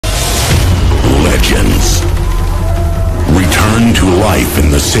legends return to life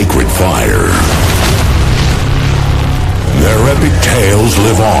in the sacred fire. Their epic tales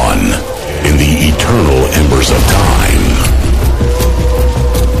live on in the eternal embers of time,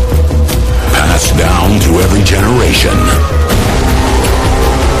 passed down through every generation,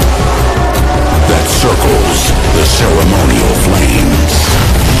 that circles the ceremonial flames.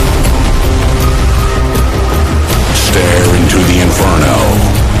 Stare into the inferno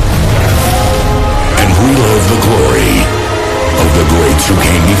and relive the glory of the greats who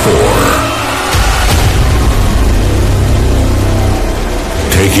came before.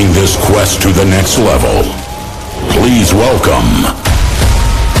 Taking this quest to the next level, please welcome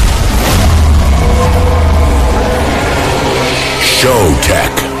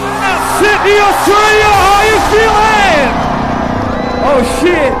Showtek. Sydney, Australia, how you feeling? Oh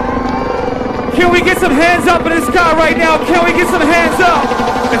shit. Can we get some hands up in the sky right now? Can we get some hands up?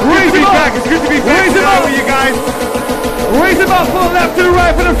 It's good to be back. It's good to be back. Raise them up, you guys. Raise them up from the left to the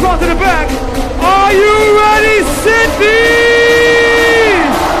right, from the front to the back. Are you ready, Sydney?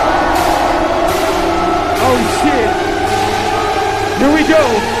 Oh shit. Here we go.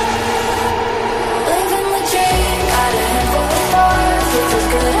 Living the dream, got a handful of stars, it's as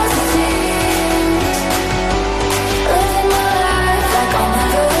good as it seems. Living my life like I'll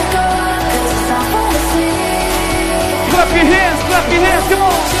never let go, 'cause it's not fantasy. Clap your hands, come on.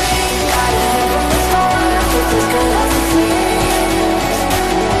 Got a handful of stars, it's as good as it seems.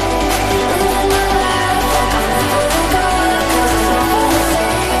 Living my life like I'll never let go, 'cause it's not fantasy.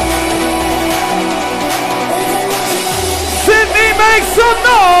 Living the dream. Sydney, make some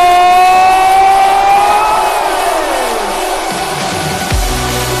noise!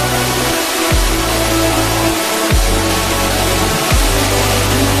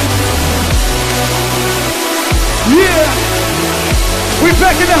 Yeah! We're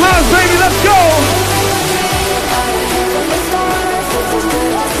back in the house, baby, let's go!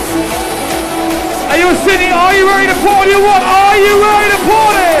 Hey, yo, Sydney, are you ready to party or what? Are you ready to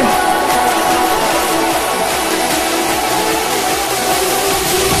party?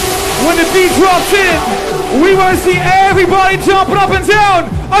 When the beat drops in, we want to see everybody jumping up and down.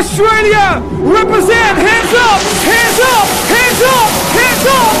 Australia, represent, hands up, hands up, hands up, hands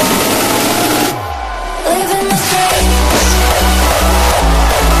up. Living the dream.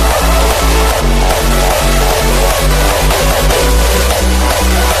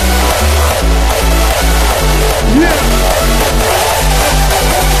 Yeah.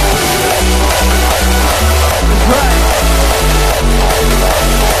 That's right.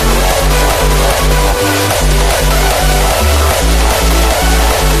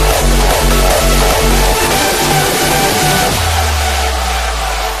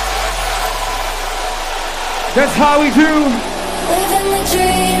 That's how we do. Living the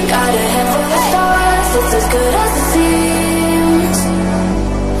dream, got a handful of stars, it's as good as it seems.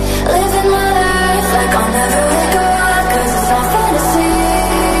 Living my life like I'll never let go, 'cause it's not fantasy.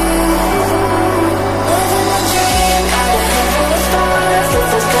 Living the dream, got a handful of stars,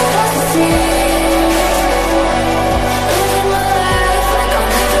 it's as good as it seems. Living my life like I'll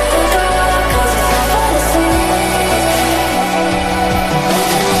never let go, 'cause it's not fantasy.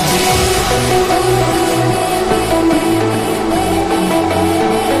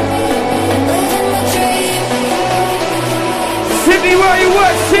 Sydney, where you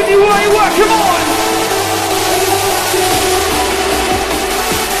work? Sydney, where you work? Come on!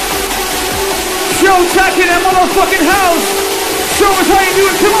 Showtek in that motherfucking house! Show us how you do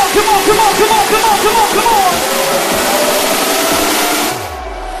it! Come on, come on, come on, come on, come on, come on, come on!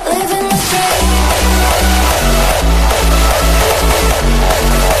 Living the dream.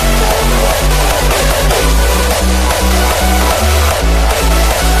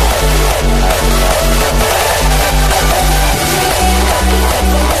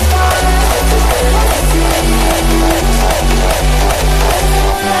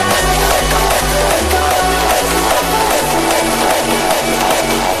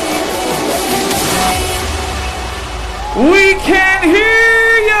 We can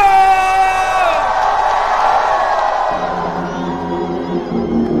hear ya!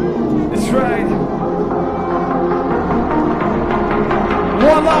 That's right.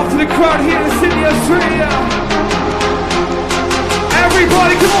 One love to the crowd here in Sydney, Australia.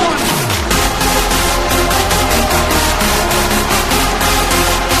 Everybody, come on!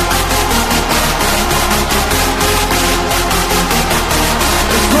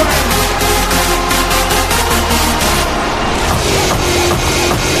 That's right.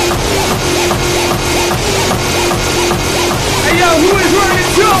 Hey yo, who is ready to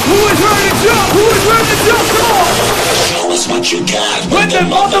jump? Who is ready to jump? Who is ready to jump? Come on! what you got when the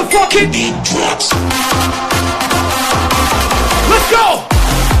motherfucking beat drops. Let's go! Let's go!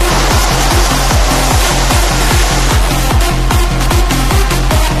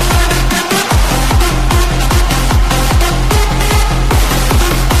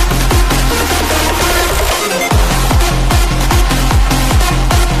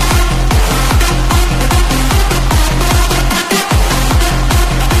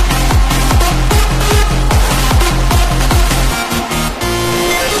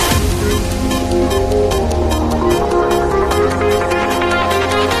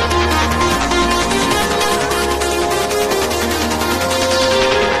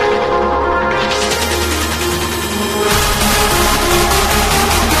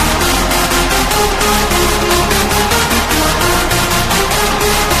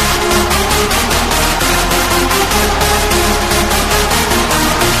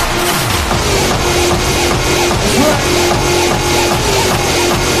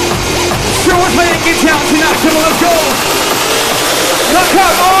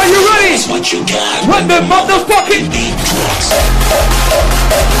 Knockout, are you ready? That's what you got when the motherfucking beat drops.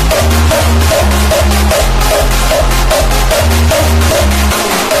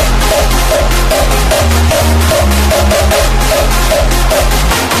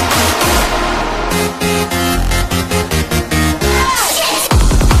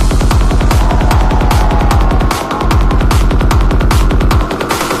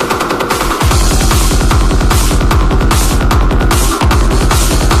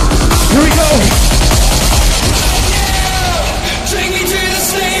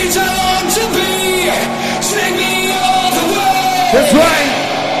 That's right.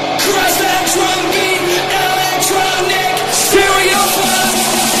 Crush that drum beat, electronic, stereo fun.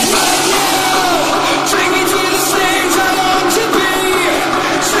 Right now, take me to the stage I long to be.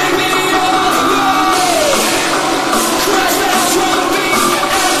 Take me all the way. Crush that drum beat,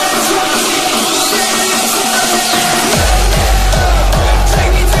 electronic, stereo fun. Right now,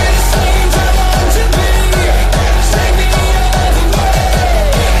 take me to the stage I long to be.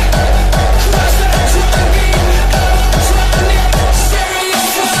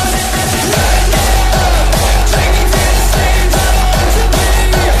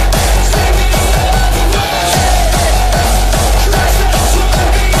 Take me all the way. Crush that drum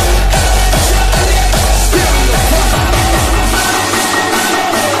beat, electronic.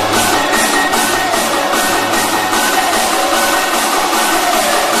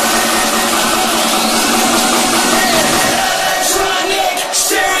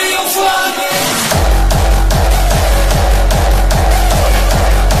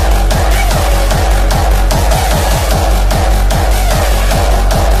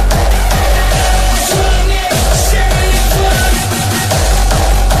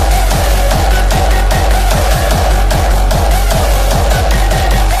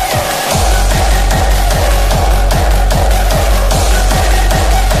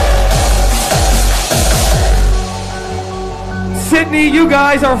 Sydney, you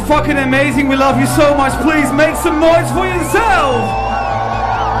guys are fucking amazing. We love you so much. Please make some noise for yourself.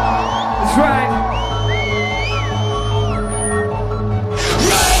 That's right.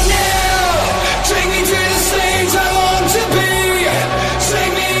 Right now, take me to the stage I want to be.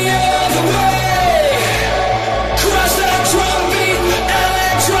 Take me all the way. Crush that drum beat,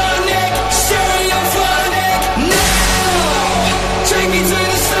 electronic, stereophonic. Now, take me to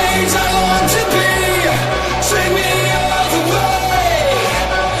the stage I want to be. Take me all the way.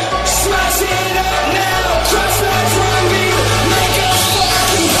 Smash it up now. Crush that drum beat, make a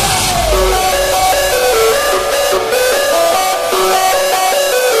fucking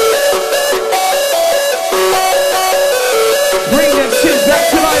Bring that shit back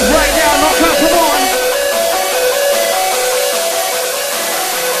to life right now. Knockout, come on.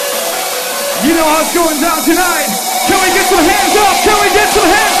 You know how it's going down tonight. Can we get some hands up? Can we get some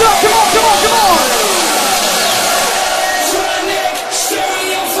hands up? Come on, come on, come on. electronic,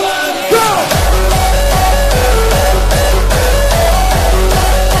 stereophonic. Go!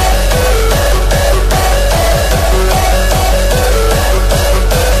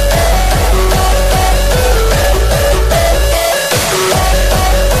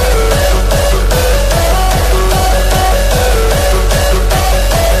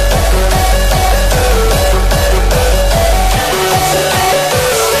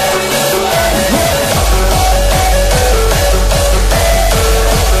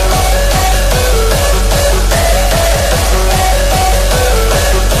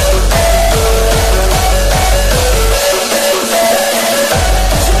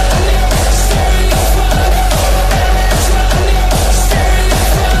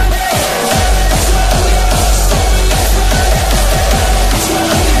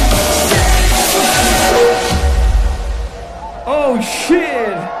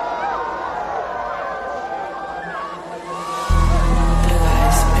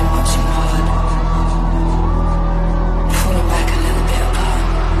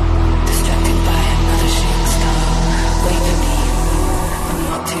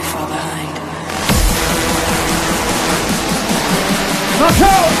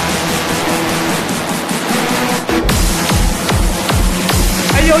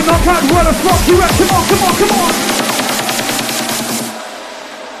 yo, knock out where the fuck you at? Come on, come on, come on.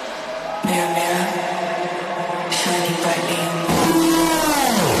 Mirror, mirror, shining brightly on me.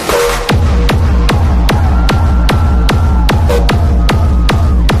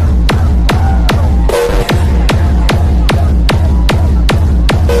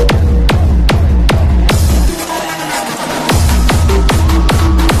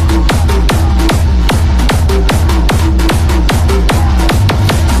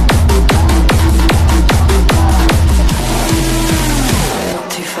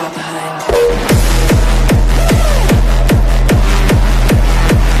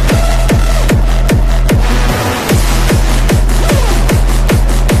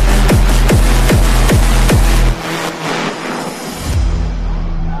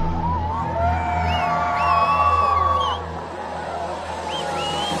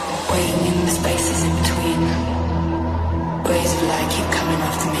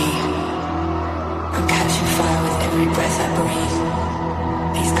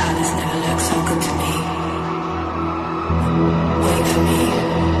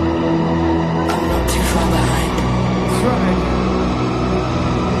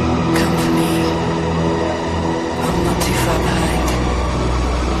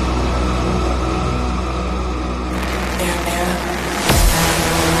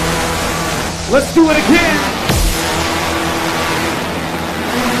 Let's do it again.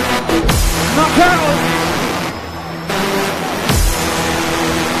 Knock out.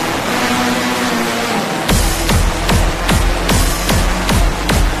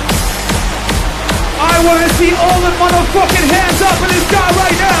 I want to see all the motherfucking hands up in the sky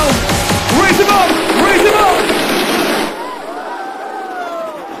right now. Raise them up. Raise them up.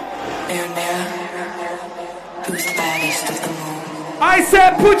 Mirror, mirror, who's the baddest of them all? I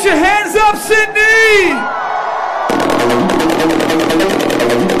said put your hands up, Sydney!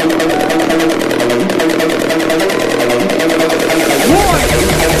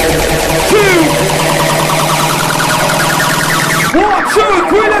 One, two,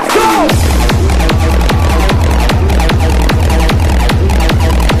 three, let's go!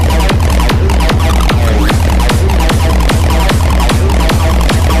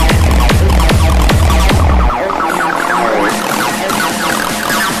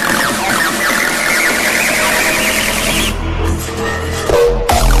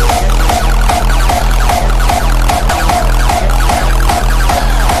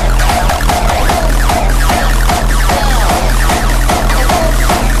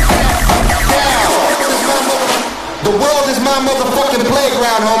 Motherfucking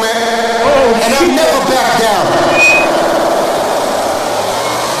playground, homie. Oh, and I'll never back down.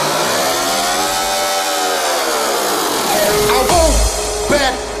 I won't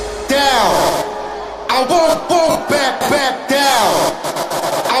back down. I won't back down.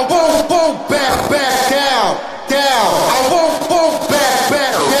 I won't back down. I won't back down. I won't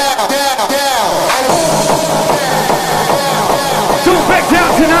Don't back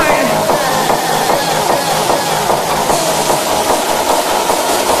down tonight.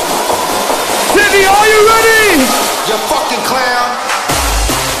 Are you ready? You fucking clown.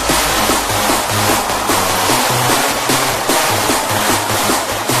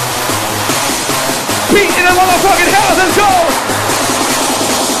 Beat in the motherfucking house, let's go!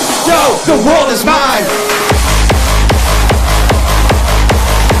 Yo, the world is mine.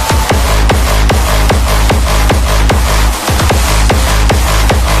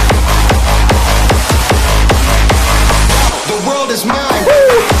 The world is mine.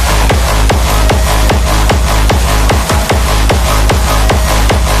 Woo!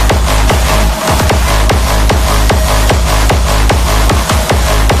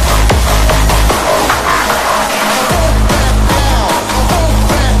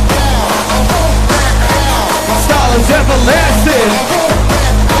 Everlasting.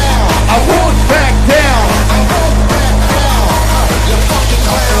 I won't back down.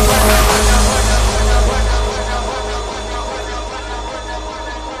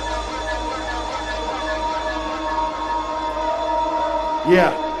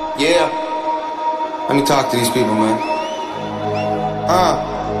 Yeah. Let me talk to these people, man.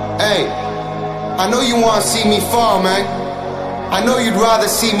 Hey, I know you want to see me fall, man. I know you'd rather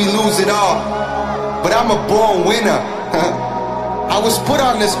see me lose it all, but I'm a born winner. I was put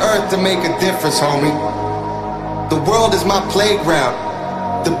on this earth to make a difference, homie. The world is my playground.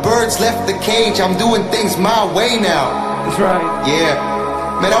 The birds left the cage. I'm doing things my way now. That's right. Yeah.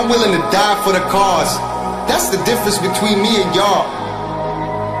 Man, I'm willing to die for the cause. That's the difference between me and y'all.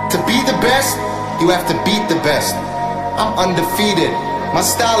 To be the best, you have to beat the best. I'm undefeated. My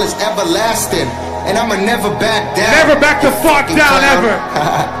style is everlasting. and I'ma never back down. Never back the fuck down ever.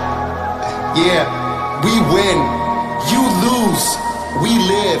 Yeah, we win, you lose, we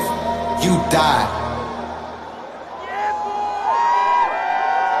live, you die.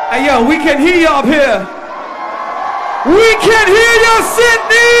 Hey yo, we can hear you up here. We can hear you,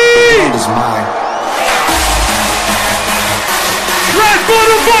 Sydney! It is mine. Let's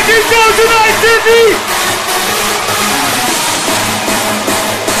motherfucking go tonight, Sydney!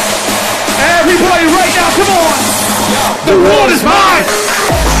 Everybody right now, come on! The world is mine!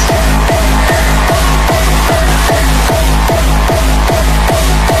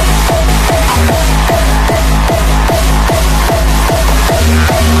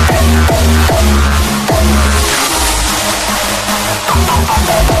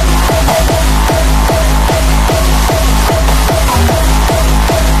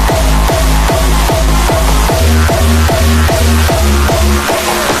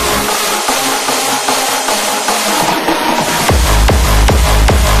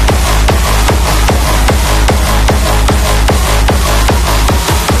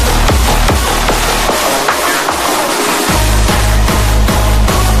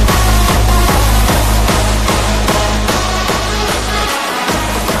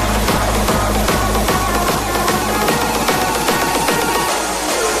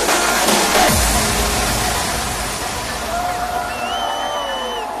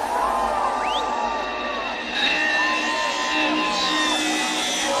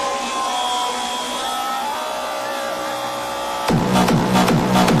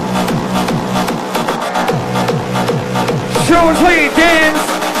 Show us how you dance,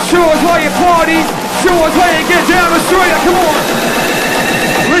 show us how you party, show us how you get down Australia, come on!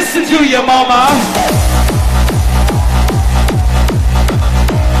 Listen to your mama!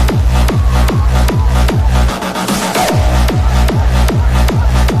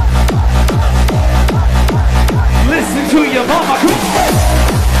 Listen to your mama, come on!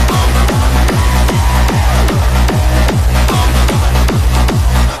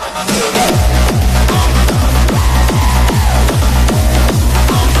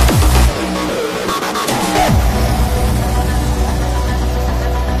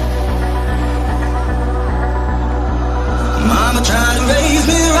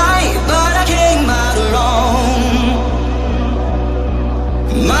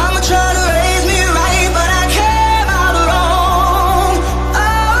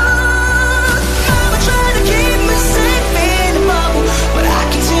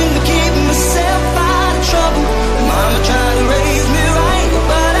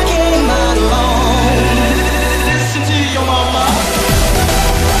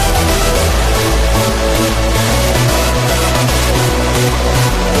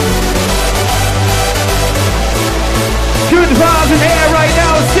 In the air right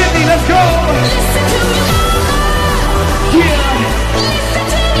now, Sydney, let's go! Listen to your mama. Yeah!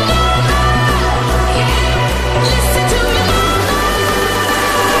 Listen to your mama. Yeah. Listen to your mama.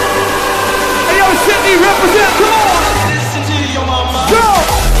 Hey yo, Sydney, represent, come on! Listen to your mama. Go!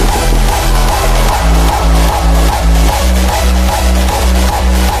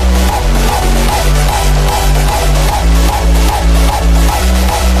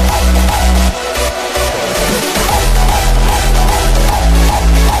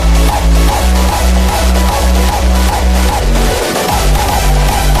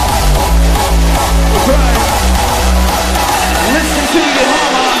 Listen to your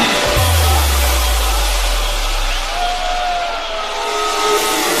mama.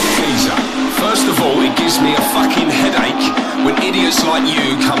 Geezer, first of all, it gives me a fucking headache when idiots like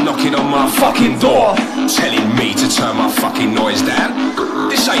you come knocking on my fucking door, telling me to turn my fucking noise down.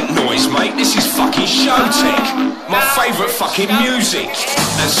 This ain't noise, mate, this is fucking Showtek, my favourite fucking music.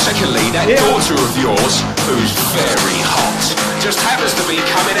 And secondly, that daughter of yours, who's very hot, just happens to be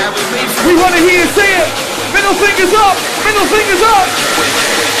coming out with me for... We want to hear you say it! Middle fingers up! Middle fingers up!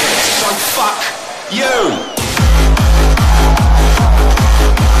 So fuck you!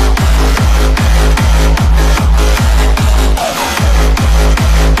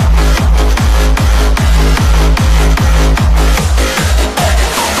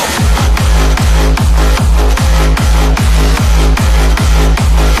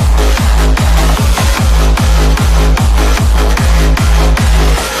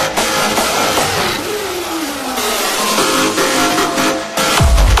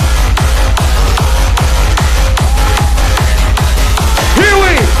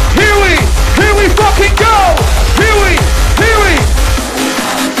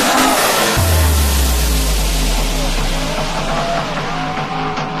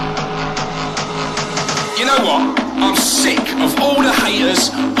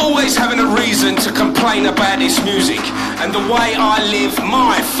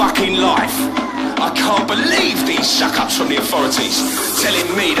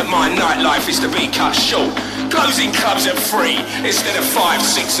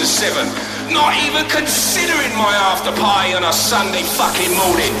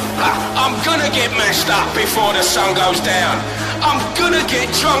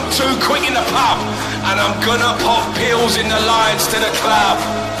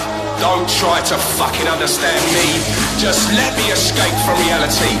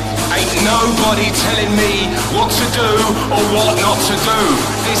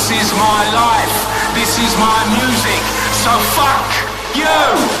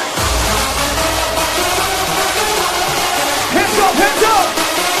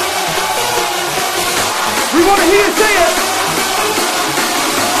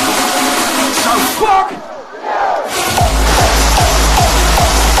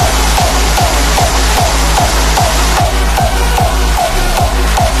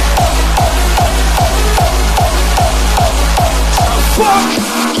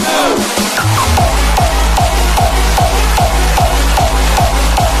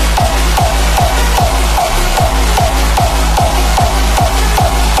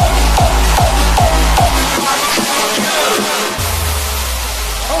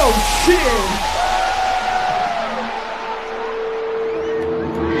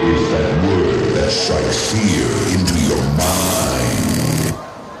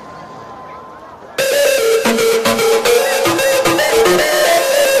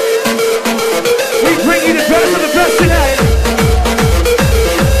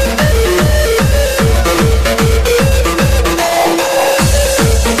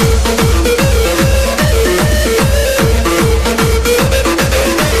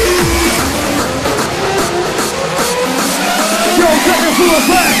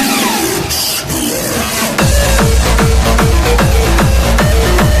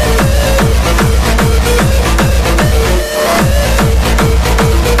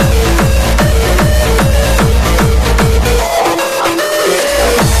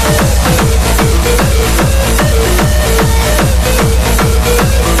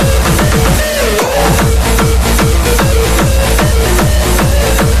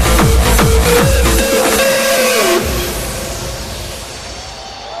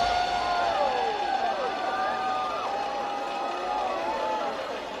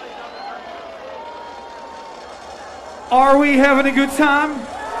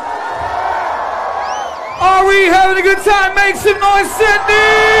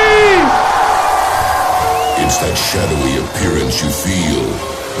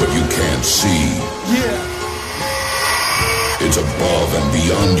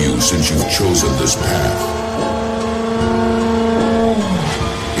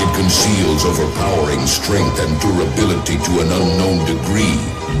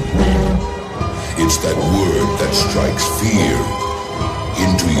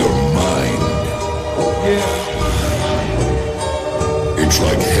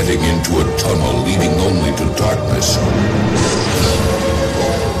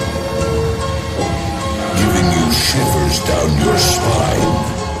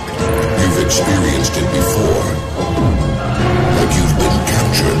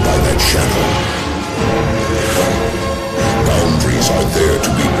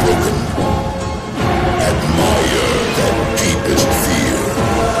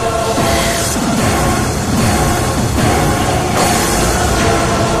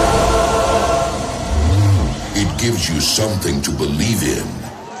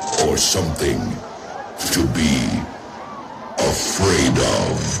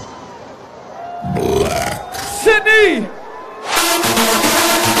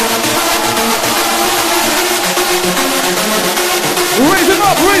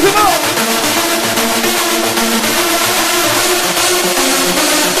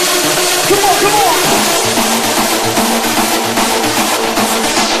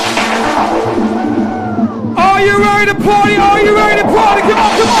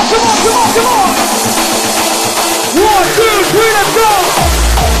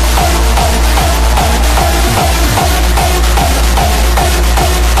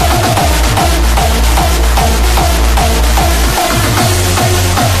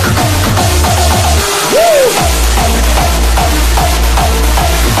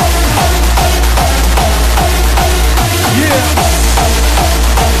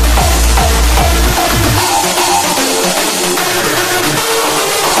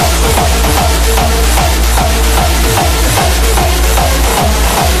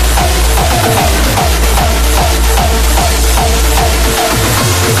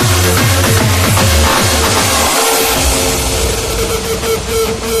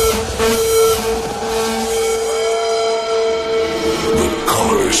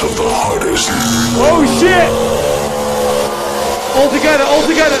 all together, all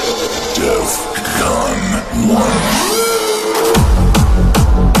together. Defcon 1.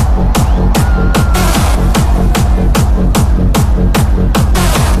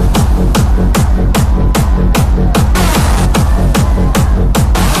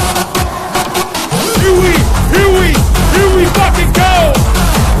 Here we fucking go!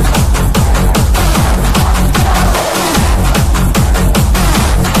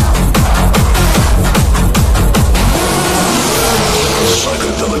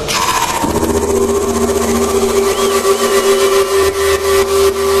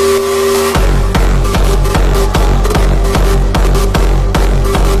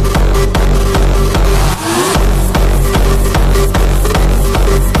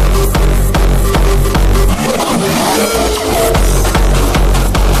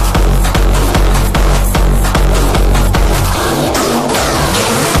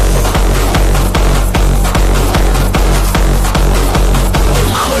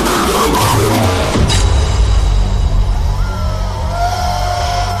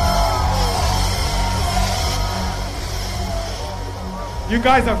 You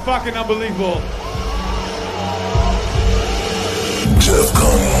guys are fucking unbelievable.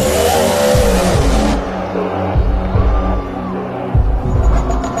 Defcon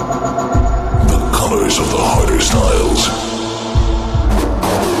 1. The colors of the harder styles.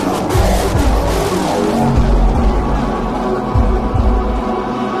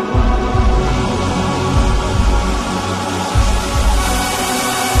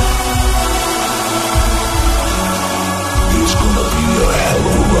 It's gonna be a hell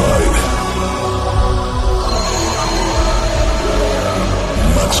of a ride.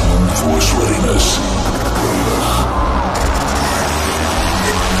 Maximum force readiness.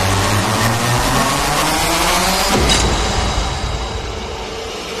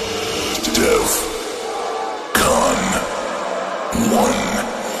 Defcon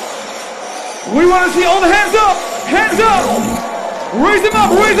 1. We want to see all the hands up! Hands up! Raise them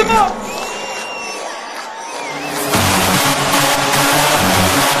up! Raise them up!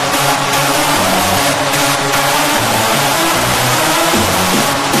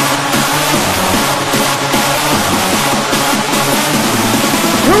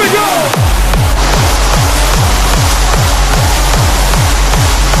 Here we go!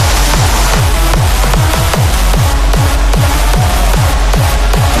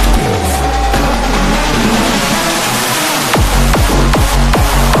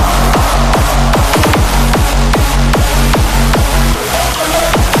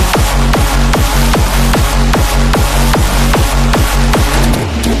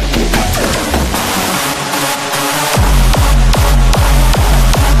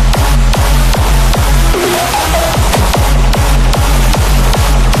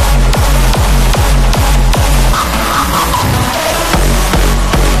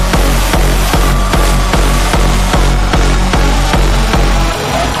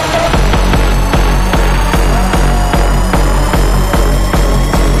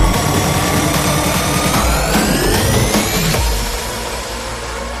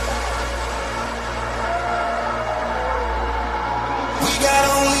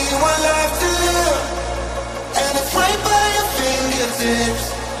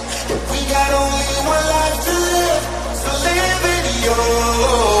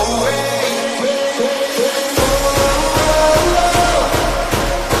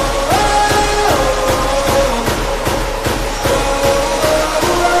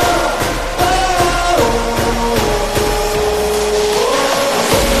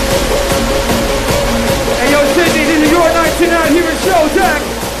 Tonight here at Showtek,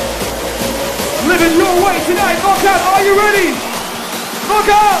 living your way tonight. Knockout, are you ready?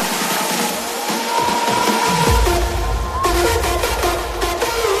 Knockout!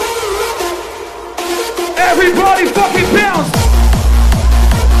 Everybody fucking bounce!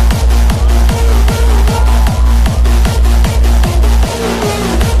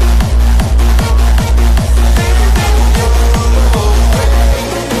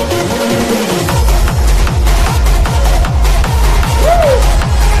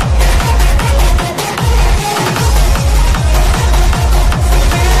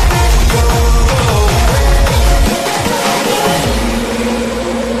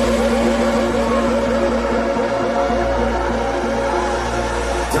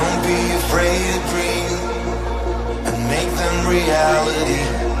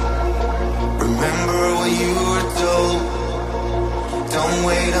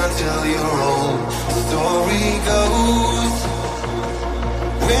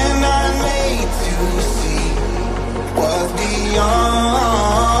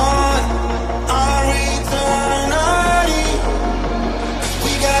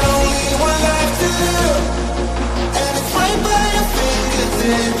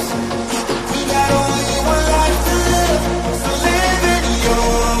 lips. We got only one life to live, so live it your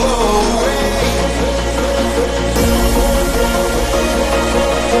way.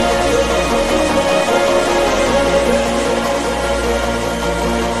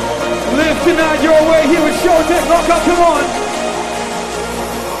 Live tonight your way here with Showtek. Lock up, come on.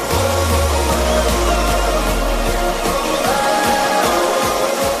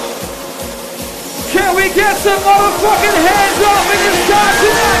 Can we get some motherfucking hands up in the sky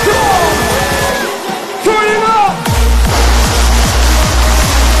tonight? Come on! Turn it up!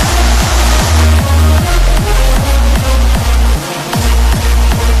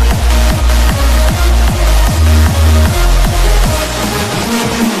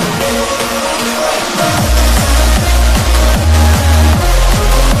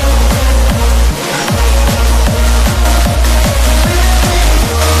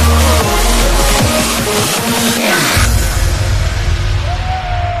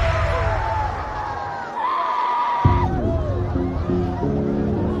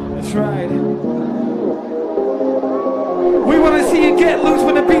 That's right. We want to see you get loose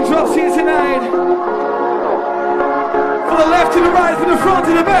when the beat drops here tonight. From the left to the right, from the front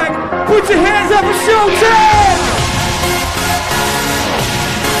to the back, put your hands up for Showtek!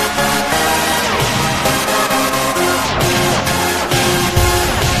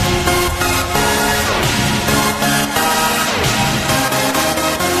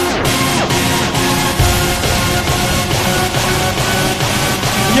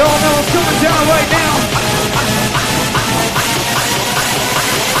 Y'all know what's coming down right now.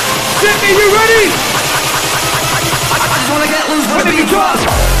 Sydney, you ready? I just wanna get loose when the beat drops.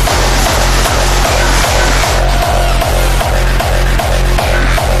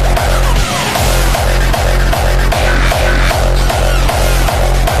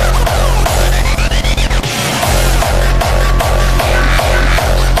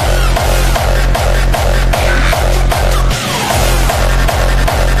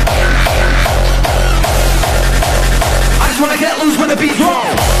 Wanna get loose when the beat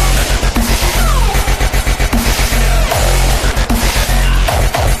drops.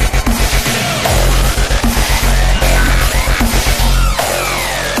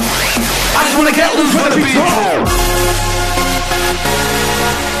 I just wanna get loose when the beat drops.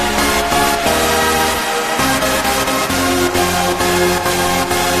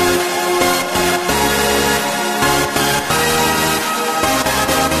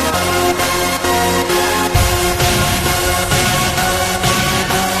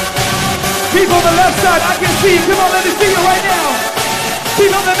 People on the left side, I can see you. Come on, let me see you right now.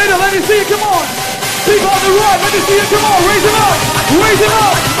 People in the middle, let me see you. Come on. People on the right, let me see you. Come on, raise them up. Raise them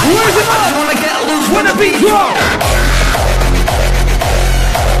up. Raise them up. I wanna get loose when the beat drops.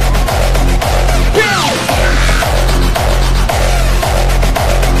 Down.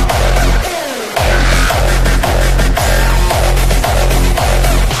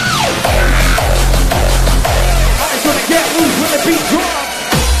 I just wanna get loose when the beat drops.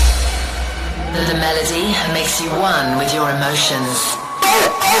 The melody makes you one with your emotions.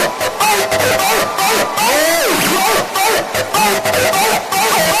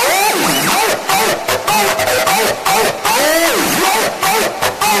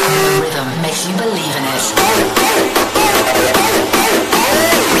 The rhythm makes you believe in it.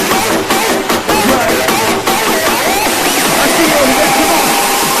 I see you over there, come on.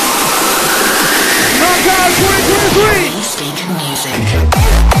 Knockout 2023. We speak music.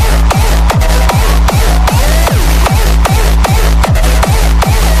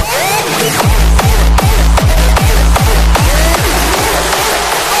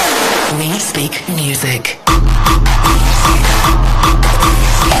 We speak music.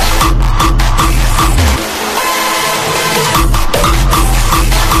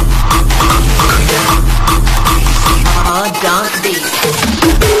 Our dance beat.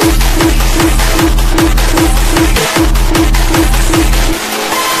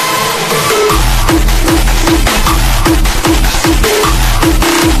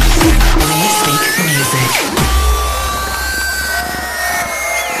 We speak music.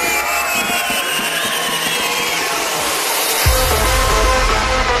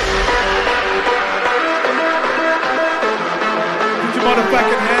 Put your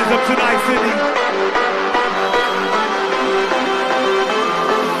motherfucking hands up tonight, Sydney.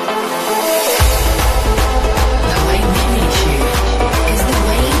 The way we meet you is the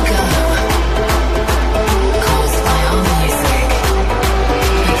way you go. Caused by our music.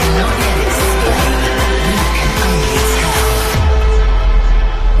 We cannot yet explain. We can only tell.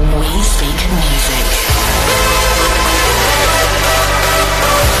 We speak music.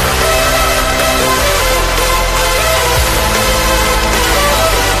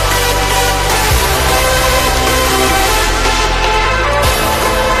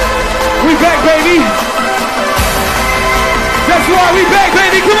 Alright, we back,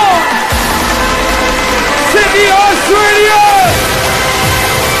 baby, come on! Sydney, Australia!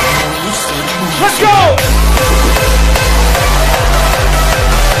 Let's go!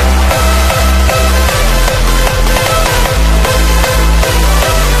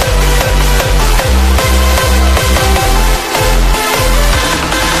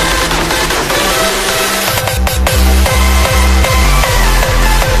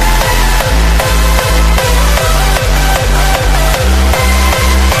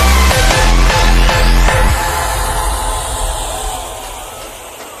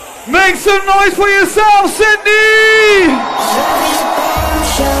 Make some noise for yourself, Sydney!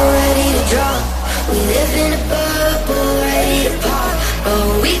 Show ready to drop. We live in a bubble, ready to pop.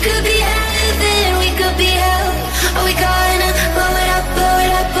 Oh, we could be heaven, we could be hell. Are we gonna blow it up, blow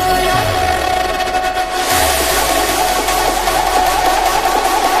it up, blow it up?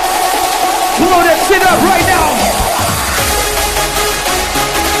 Blow that shit up right now!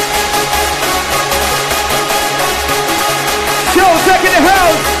 Showtek in the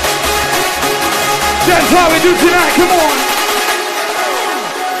house! That's how we do tonight, come on!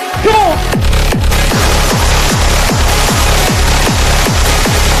 Come on!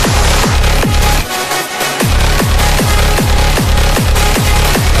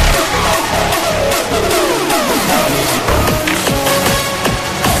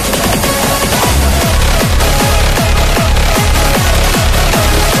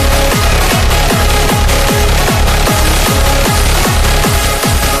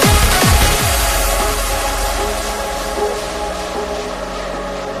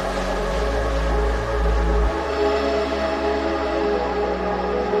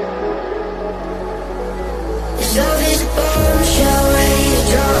 Love is a bombshell, ready to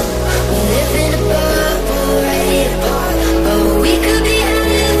drop. We live in a bubble, ready to pop. Oh, we could be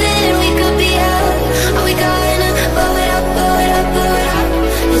heaven, we could be hell. Are we gonna blow it up, blow it up, blow it up?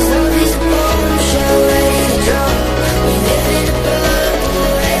 This love is a bombshell, ready to drop. We live in a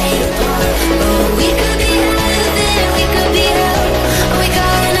bubble, ready to pop. Oh, we could be heaven, we could be hell. Are we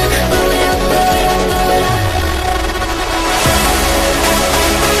gonna blow it up, blow it up, blow it up?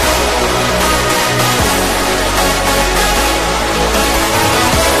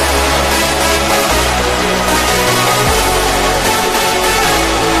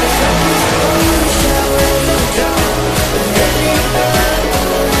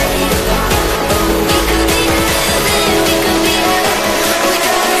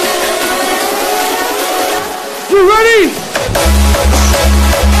 You ready?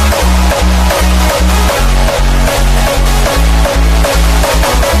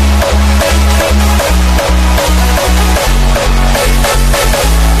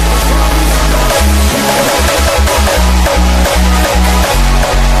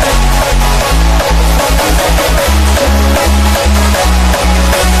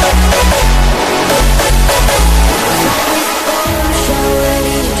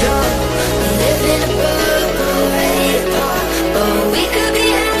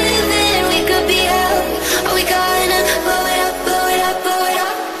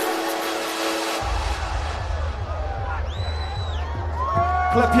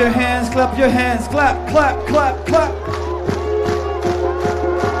 Clap your hands, clap your hands, clap, clap, clap, clap.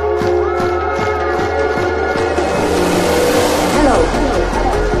 Hello.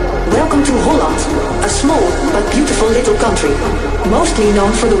 Welcome to Holland, a small but beautiful little country, mostly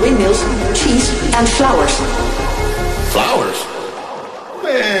known for the windmills, cheese and flowers. Flowers?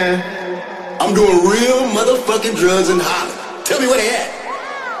 Man, I'm doing real motherfucking drugs in Holland. Tell me where they at.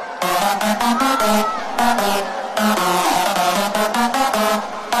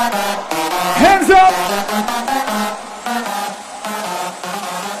 Hands up!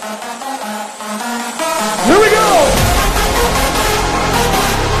 Here we go!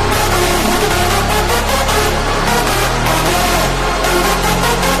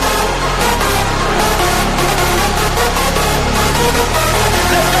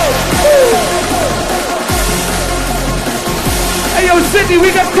 Hey yo, Sydney,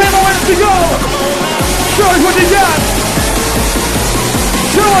 we got 10 more minutes to go! Show us what you got!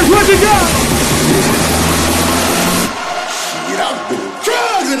 Show us what you got! Shit, I'm doing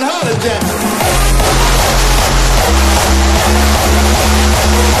drugs in Holland.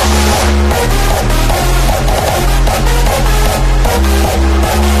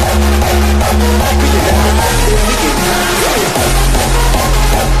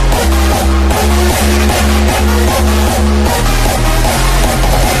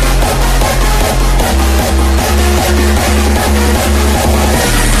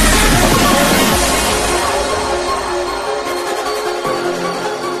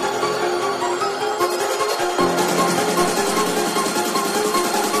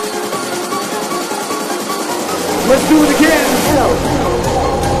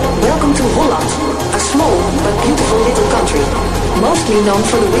 Welcome to Holland, a small but beautiful little country, mostly known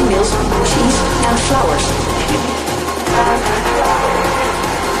for the windmills, cheese and flowers.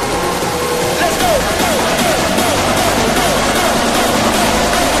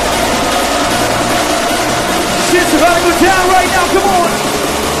 Shit's about to go down right now, come on!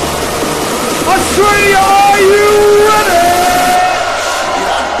 Australia, are you ready?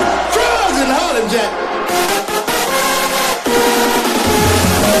 Drugs and Harlem Jack.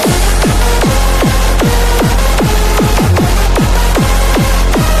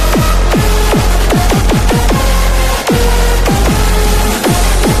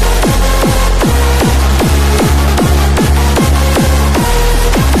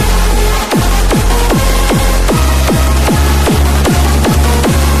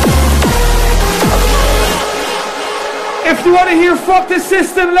 If you want to hear fuck the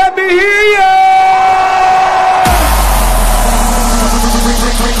system, let me hear ya!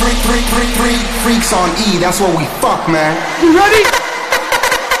 Freaks on E, that's what we fuck, man. You ready?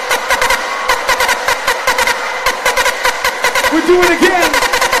 We're doing it again.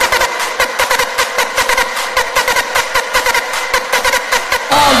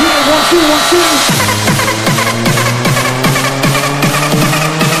 Oh yeah, 1, 2, 1, 2.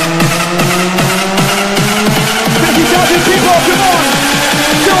 50,000 people, come on!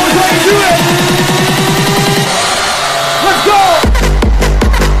 Show us how you do it! Let's go!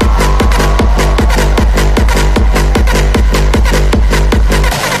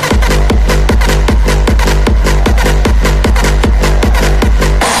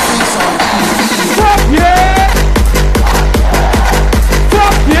 Fuck yeah!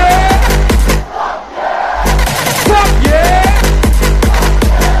 Fuck yeah! Fuck yeah!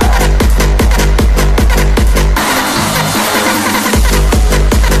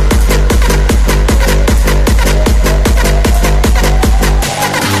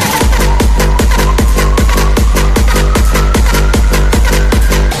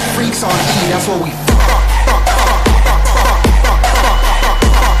 That's what we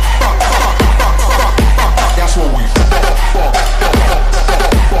That's what we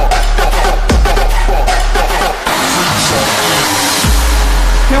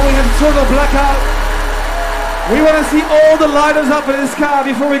Can we have a total blackout? We want to see all the lighters up in the sky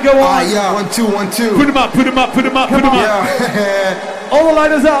before we go on. yeah, 1, 2, 1, 2. Put them up, put them up, put them up, put them up. Yeah. All the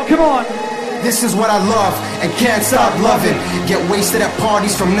lighters out, come on. This is what I love and can't stop loving. Get wasted at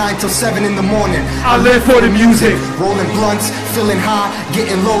parties from 9 till 7 in the morning. I live for the music. Rolling blunts, feeling high,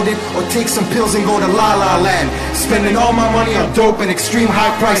 getting loaded, or take some pills and go to La La Land. Spending all my money on dope and extreme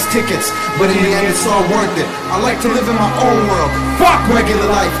high price tickets, but in the end it's all worth it. I like to live in my own world. Fuck regular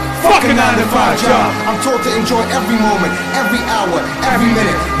life. Fuck a 9-to-5 job. I'm told to enjoy every moment, every hour, every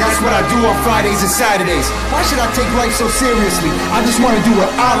minute. That's what I do on Fridays and Saturdays. Why should I take life so seriously? I just want to do what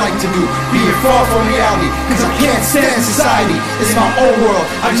I like to do, being far from reality, cause I can't stand society. It's my own world,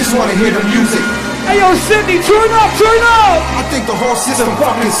 I just want to hear the music. Hey yo, Sydney, turn up, turn up! I think the whole system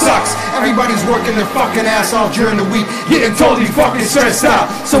fucking sucks. Everybody's working their fucking ass off during the week, getting totally fucking stressed out.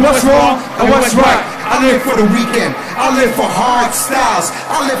 So what's wrong and what's right? I live for the weekend. I live for hard styles.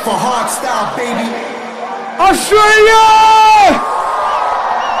 I live for hard style, baby. Australia!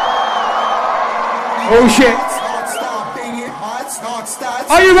 Oh shit.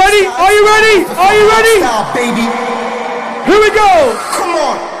 Are you ready? Are you ready? Are you ready? Baby. Here we go. Come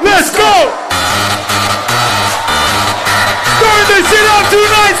on. Let's go. Turn this shit up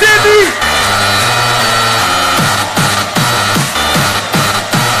tonight, Sandy.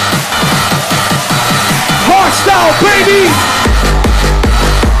 Hardstyle, baby.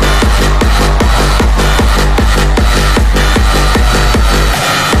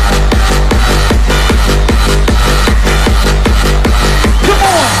 Come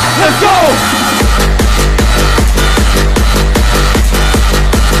on, let's go.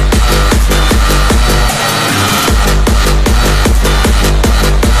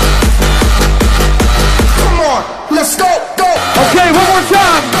 Let's go, go! Okay, one more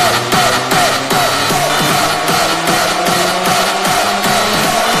time!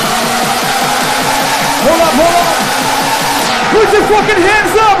 Hold up, hold up! Put your fucking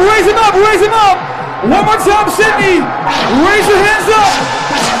hands up! Raise them up, raise them up! One more time, Sydney! Raise your hands up!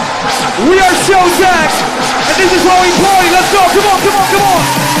 We are Showtek, and this is how we play. Let's go, come on, come on, come on!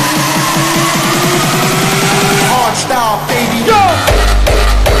 Hard style, baby! Go!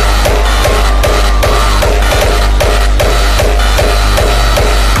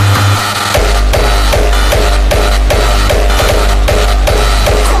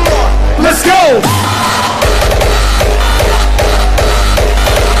 Let's go!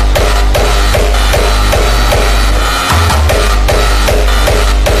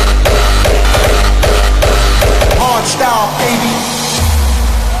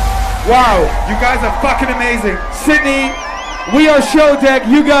 Wow. You guys are fucking amazing. Sydney, we are Showtek.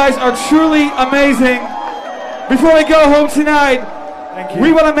 You guys are truly amazing. Before we go home tonight,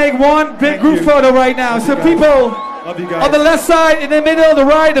 we want to make one big group photo right now. So people on the left side, in the middle, the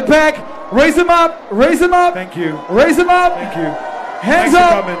right, the back, raise them up, raise them up. Thank you. Raise them up. Thank you. Hands Thanks for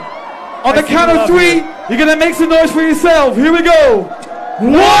up. coming. On the count of 3, you're going to make some noise for yourself. Here we go. 1,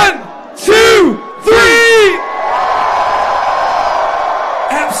 2, 3.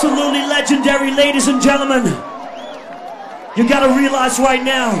 Absolutely legendary, ladies and gentlemen. You gotta realize right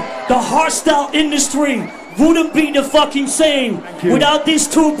now, the hardstyle industry wouldn't be the fucking same without these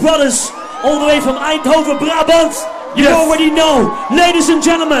two brothers all the way from Eindhoven, Brabant. You already know. Ladies and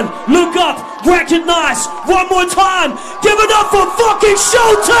gentlemen, look up, recognize, one more time, give it up for fucking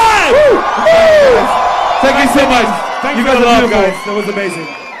Showtek! Thank you so much. Thank You you guys for the are love, beautiful. guys. That was amazing.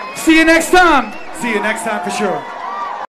 See you next time. See you next time for sure.